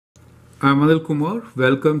I'm Anil Kumar.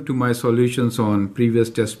 Welcome to my solutions on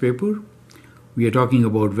previous test paper. We are talking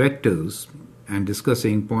about vectors and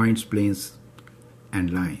discussing points, planes,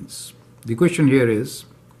 and lines. The question here is,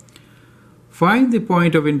 find the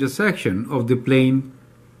point of intersection of the plane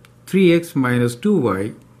 3x minus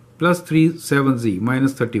 2y plus 37z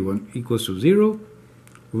minus 31 equals to 0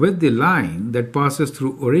 with the line that passes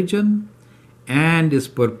through origin and is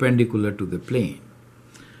perpendicular to the plane.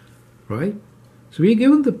 Right? So we are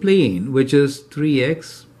given the plane, which is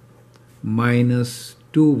 3x minus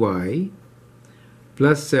 2y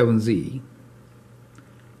plus 7z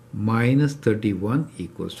minus 31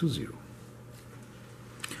 equals to 0.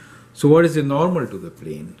 So what is the normal to the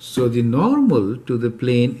plane? So the normal to the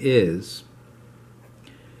plane is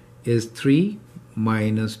 3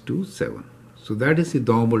 minus 2, 7. So that is the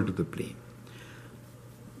normal to the plane.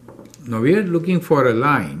 Now we are looking for a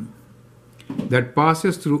line that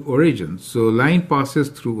passes through origin. So line passes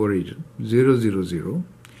through origin 0, 0, 0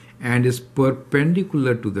 and is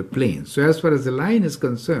perpendicular to the plane. So as far as the line is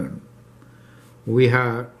concerned, we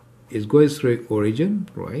have it goes through origin,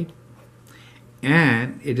 right?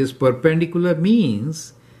 And it is perpendicular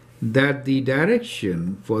means that the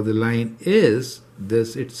direction for the line is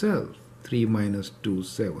this itself, 3 minus 2,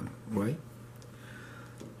 7, right?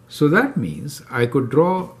 So that means I could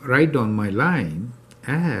write down my line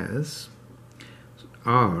as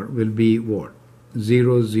r will be what?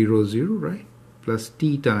 0, 0, 0, right? Plus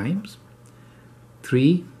t times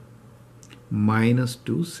 3 minus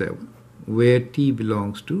 2, 7, where t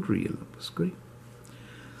belongs to real numbers, correct?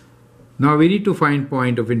 Now we need to find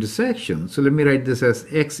point of intersection. So let me write this as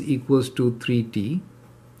x equals to 3t,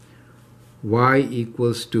 y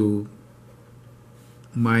equals to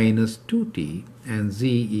minus 2t, and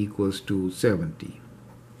z equals to 7t,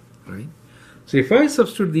 right? So if I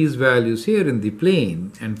substitute these values here in the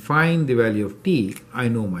plane and find the value of t, I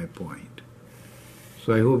know my point.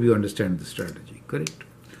 So I hope you understand the strategy, correct?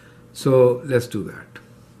 So let's do that.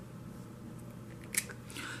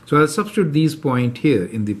 So I'll substitute these points here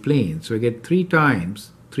in the plane. So I get 3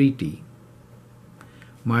 times 3t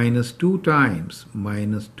minus 2 times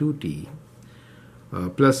minus 2t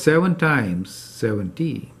plus 7 times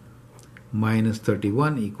 7t minus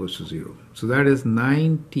 31 equals to 0. So that is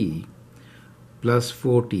 9t plus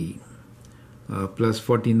 4t plus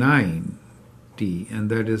 49t, and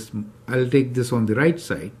that is, I'll take this on the right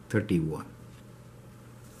side, 31.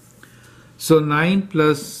 So 9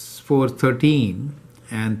 plus 4, 13,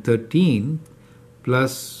 and 13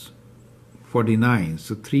 plus 49.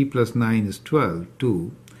 So 3 plus 9 is 12,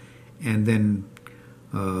 2, and then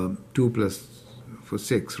 2 plus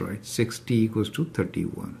 6, right? 6t equals to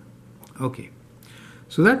 31. Okay.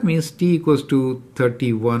 So that means t equals to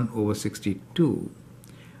 31 over 62,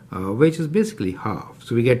 which is basically half.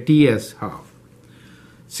 So we get t as half.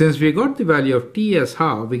 Since we got the value of t as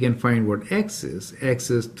half, we can find what x is. X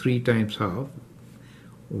is 3 times half,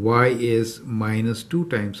 y is minus 2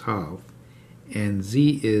 times half, and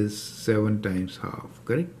z is 7 times half,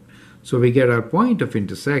 correct? So we get our point of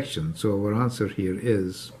intersection. So our answer here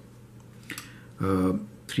is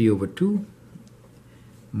 3 over 2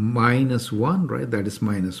 minus 1, right? That is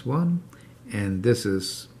minus 1, and this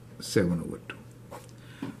is 7 over 2.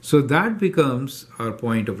 So that becomes our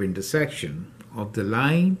point of intersection of the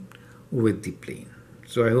line with the plane.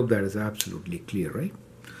 So I hope that is absolutely clear, right?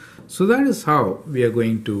 So that is how we are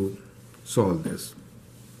going to solve this.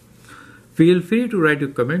 Feel free to write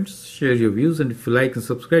your comments, share your views, and if you like and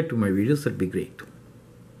subscribe to my videos, that'd be great.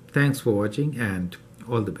 Thanks for watching and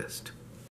all the best.